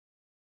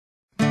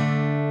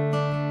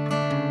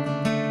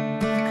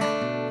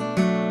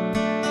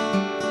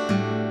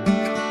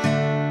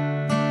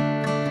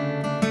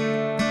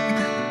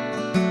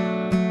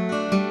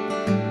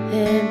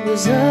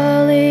was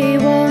early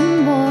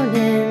one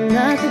morning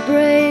at the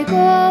break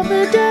of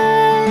the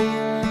day.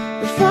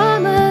 The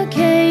farmer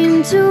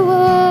came to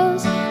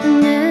us,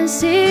 and as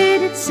he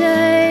did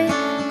say,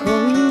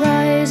 "Come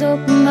rise up,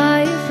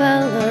 my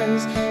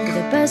fellas, with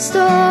the best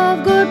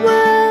of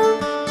goodwill.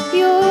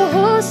 Your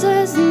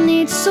horses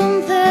need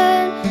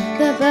something,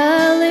 their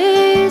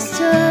bellies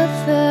to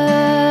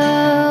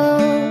fill."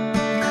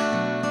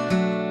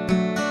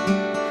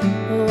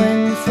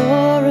 When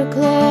 4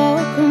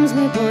 o'clock comes,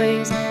 my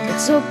boys,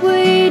 it's up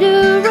we do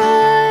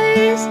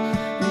rise,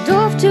 and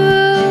off to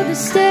the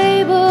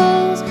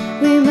stables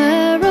we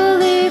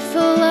merrily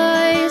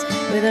flies.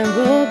 With a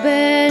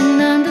rubbin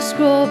and a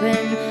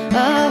scrubbin,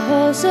 our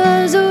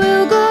horses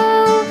will go,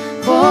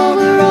 for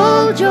we're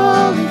all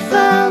jolly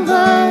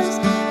fellas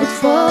that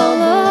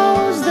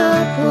follows the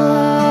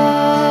plough.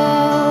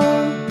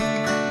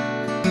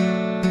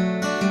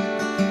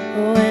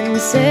 When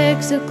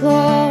 6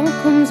 o'clock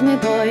comes, my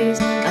boys,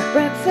 at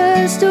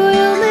breakfast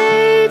we'll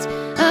meet,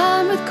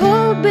 and with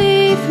cold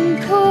beef and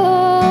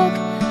coke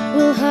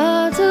we'll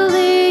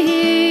heartily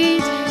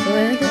eat.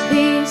 With a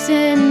piece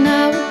in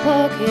our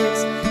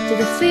pockets, to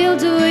the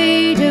field we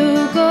do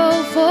go,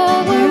 for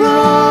we're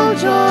all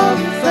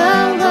jolly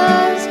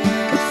fellas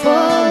that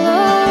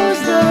follows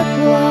the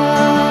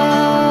plough.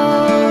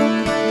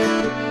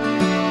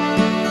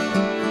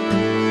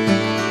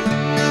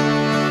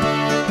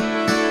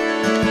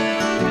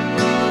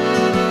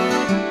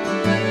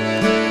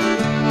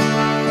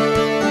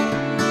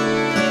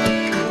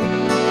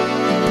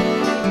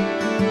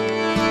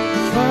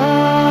 The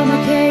farmer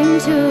came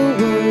to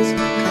us,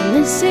 and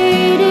as he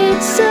did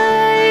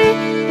say,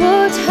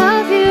 "What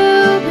have you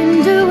been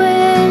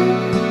doing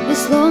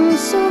this long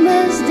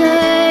summer's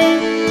day?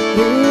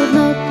 You've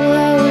not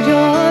ploughed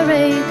your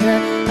acre,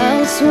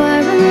 I'll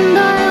swear and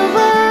I'll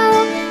vow.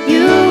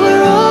 You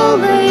were all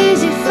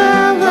lazy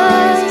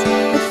fellas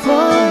that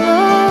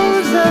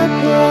follows the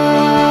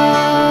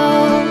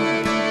plough."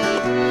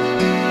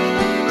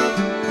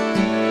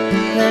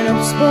 Then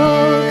up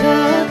spoke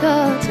our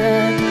carter,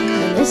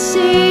 and as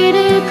he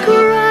did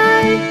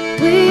cry,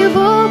 "We've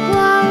all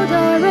ploughed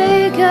our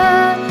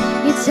acre,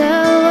 you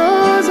tell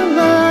us a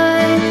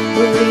lie.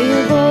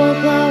 We've all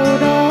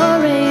ploughed our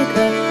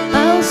acre,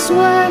 I'll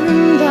swear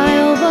and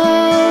I'll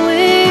vow.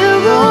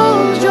 We're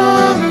all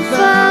jolly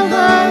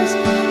fellas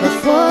that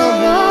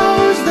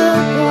follows the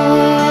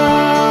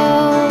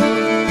plough."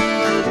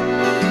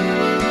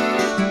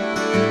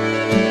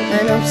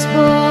 And up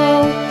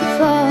spoke the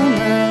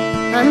farmer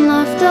and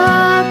laughed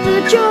at the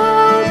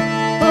joke.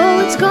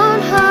 "Oh, it's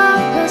gone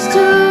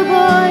 2:30,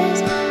 boys,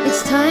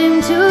 it's time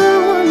to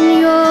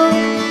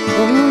unyoke.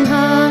 Come on,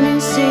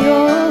 harness to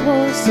your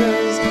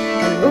horses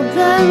and rub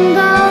them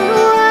down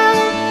well,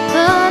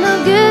 and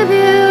I'll give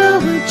you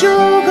a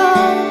jug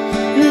of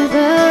my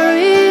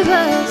very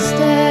best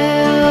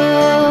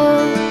ale."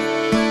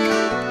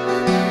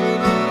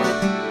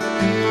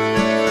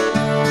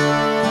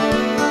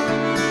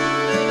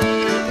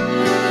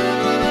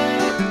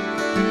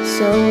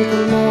 So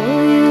come all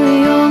you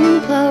young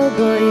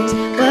ploughboys,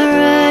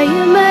 wherever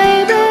you may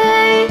be,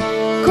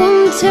 come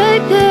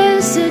take